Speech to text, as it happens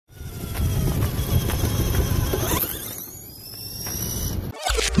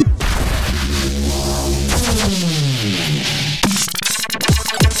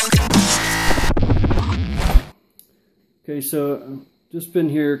Okay, so just been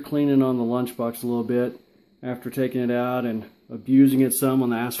here cleaning on the lunchbox a little bit after taking it out and abusing it some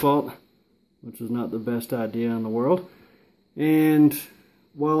on the asphalt, which is not the best idea in the world. And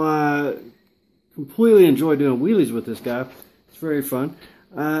while I completely enjoy doing wheelies with this guy, it's very fun,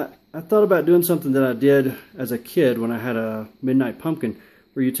 I thought about doing something that I did as a kid when I had a Midnight Pumpkin,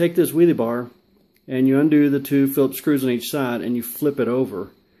 where you take this wheelie bar and you undo the two Phillips screws on each side and you flip it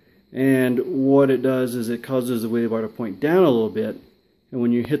over. And what it does is it causes the wheelie bar to point down a little bit, and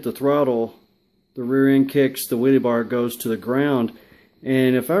when you hit the throttle, the rear end kicks, the wheelie bar goes to the ground,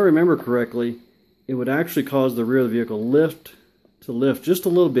 and if I remember correctly, it would actually cause the rear of the vehicle to lift just a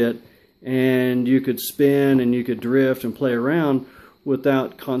little bit, and you could spin and you could drift and play around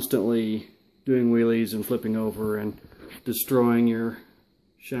without constantly doing wheelies and flipping over and destroying your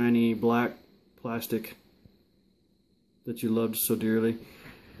shiny black plastic that you loved so dearly.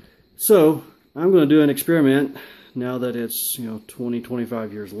 So I'm going to do an experiment now that it's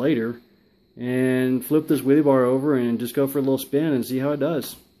 20-25 years later, and flip this wheelie bar over and just go for a little spin and see how it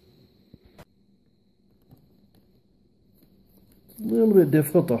does. It's a little bit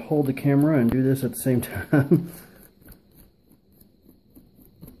difficult to hold the camera and do this at the same time.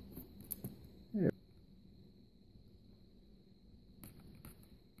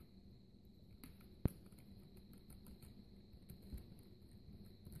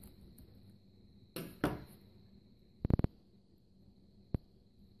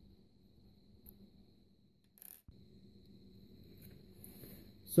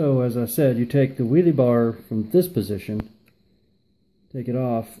 So as I said, you take the wheelie bar from this position, take it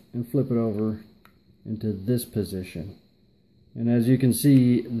off, and flip it over into this position. And as you can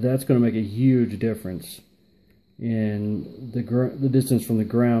see, that's going to make a huge difference in the distance from the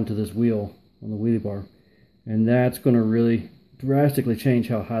ground to this wheel on the wheelie bar. And that's going to really drastically change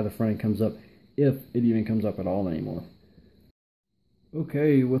how high the front end comes up, if it even comes up at all anymore.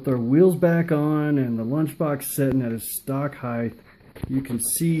 Okay, with our wheels back on and the lunchbox setting at its stock height, you can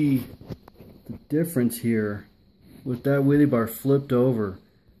see the difference here with that wheelie bar flipped over.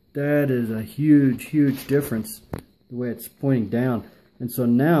 That is a huge difference, the way it's pointing down. And so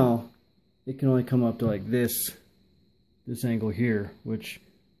now it can only come up to like this angle here, which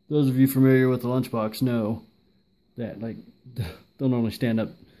those of you familiar with the lunchbox know that they'll normally stand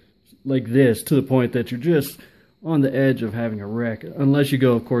up like this to the point that you're just on the edge of having a wreck, unless you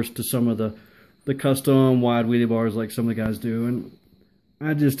go of course to some of the custom wide wheelie bars like some of the guys do. And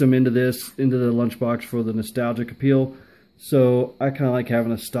I just am into the lunchbox for the nostalgic appeal, so I kind of like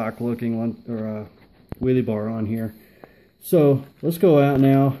having a stock looking wheelie bar on here. So let's go out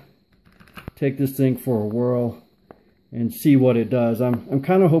now, take this thing for a whirl, and see what it does. I'm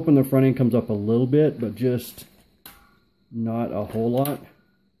kind of hoping the front end comes up a little bit, but just not a whole lot,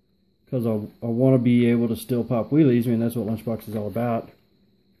 because I want to be able to still pop wheelies. I mean, that's what Lunchbox is all about.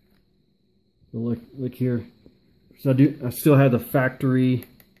 So look here. So I still have the factory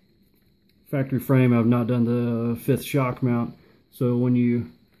frame. I've not done the 5th shock mount. So when you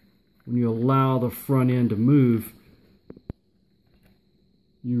allow the front end to move,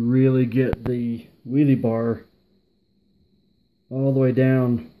 you really get the wheelie bar all the way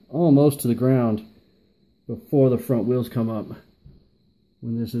down almost to the ground before the front wheels come up,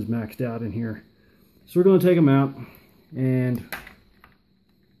 when this is maxed out in here. So we're going to take them out and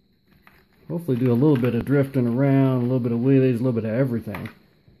hopefully do a little bit of drifting around, a little bit of wheelies, a little bit of everything.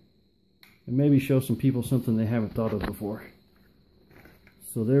 And maybe show some people something they haven't thought of before.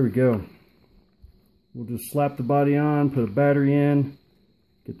 So there we go. We'll just slap the body on, put a battery in,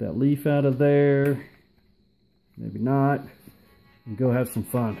 get that leaf out of there, maybe not, and go have some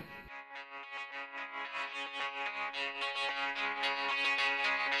fun.